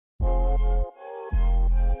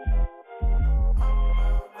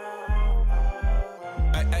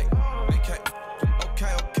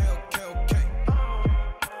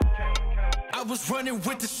was running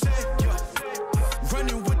with the set, yeah.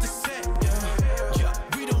 Running with the set, yeah. Yeah,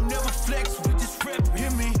 we don't never flex, we just rep, hear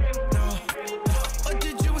me? No. What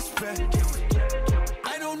did you expect?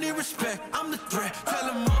 I don't need respect, I'm the threat. Tell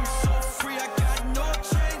them I'm so free, I got no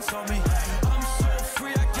chains on me. I'm so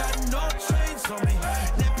free, I got no chains on me.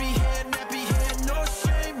 Nappy head, no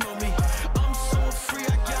shame on me. I'm so free,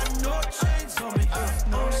 I got no chains on me.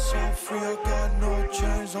 I'm so free, I got no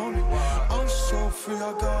chains on me. I'm so free,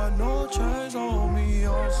 I got no chains on me.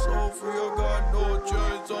 I'm so free, I got no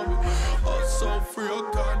chains on me. I'm so free,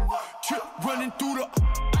 I got no chip running through the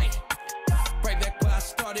right back where I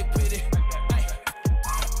started with it.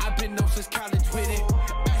 I've been known since college with it.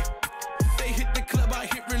 They hit the club, I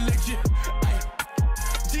hit religion.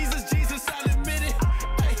 Jesus, I'll admit it.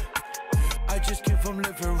 I just give them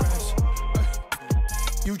living raps.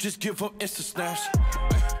 You just give them Insta snaps.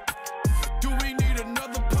 Do we need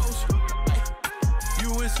another post? You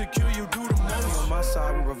insecure, you do the most. On my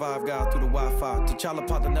side, we revive God through the Wi-Fi. T'Challa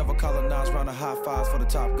pot that never colonized, round the high fives for the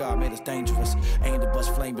top God made us dangerous. Aimed to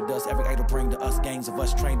bust flame, but dust every idol bring to us. Gangs of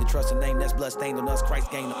us trained to trust a name that's blood stained on us. Christ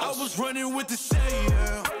gained on us. I was running with the say,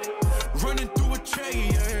 yeah. Running through a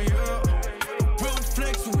chain, yeah, yeah. Real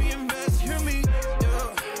flex, we invest, hear me,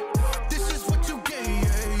 yeah. This is what you get,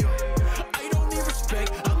 yeah, yeah. I don't need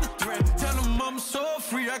respect, I'm the threat. Tell them I'm so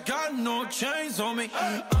free, I got no chains on me.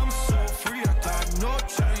 I'm so free, I got no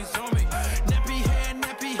chains on me. Nappy head,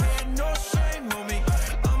 no shame on me.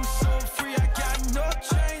 I'm so free, I got no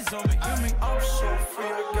chains on me. Hear me? I'm so free, I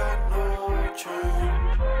got no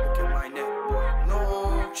chains. Look at my neck, boy, no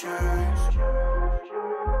chains.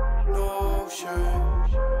 No shame.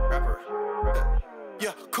 Rapper.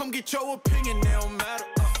 Yeah, come get your opinion, it don't matter.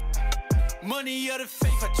 Money or the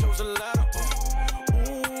faith, I chose a ladder.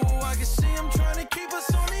 Ooh, I can see him trying to keep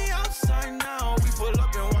us on the outside now. We pull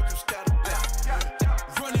up and watch them scatter.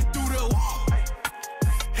 Running through the wall.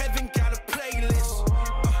 Heaven got a playlist.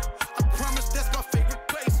 I promise that's my favorite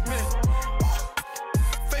place, man.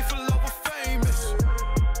 Faithful over famous.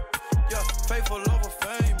 Yeah, faithful over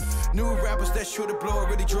famous. New rappers that sure to blow,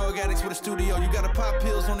 really drug addicts with a studio. You gotta pop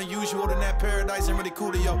pills on the usual, then that paradise ain't really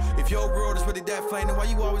cool to yo. If your world is really that flame, then why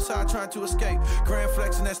you always high trying to escape? Grand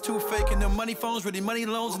flexing, that's too fake. And them money phones, really money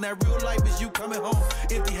loans. And that real life is you coming home.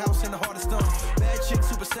 Empty house in the heart of stone. Bad chick,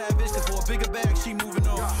 super savage, cause for a bigger bag, she moving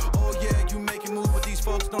on. Oh yeah, you making moves, but these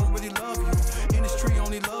folks don't really love you. Industry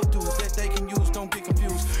only love dudes that they can use, don't get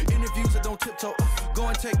confused. Interviews that don't tiptoe, go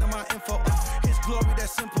and take them my info. His glory,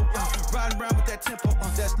 that's simple. Riding around with that tempo,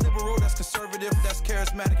 that's liberal, that's conservative, that's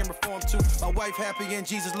charismatic and reformed too. My wife happy and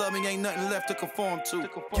Jesus love me, ain't nothing left to conform to. No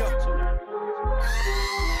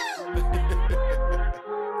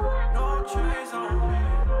chains on me.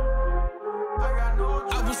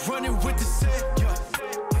 I was running with the set, yeah.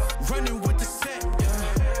 Running with the set,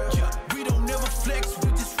 yeah. Yeah, we don't never flex,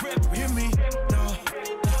 we just rep, hear me? No.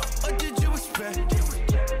 What did you expect?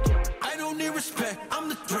 I don't need respect, I'm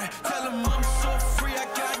the threat. Tell them I'm so free, I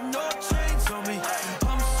got no chains on me.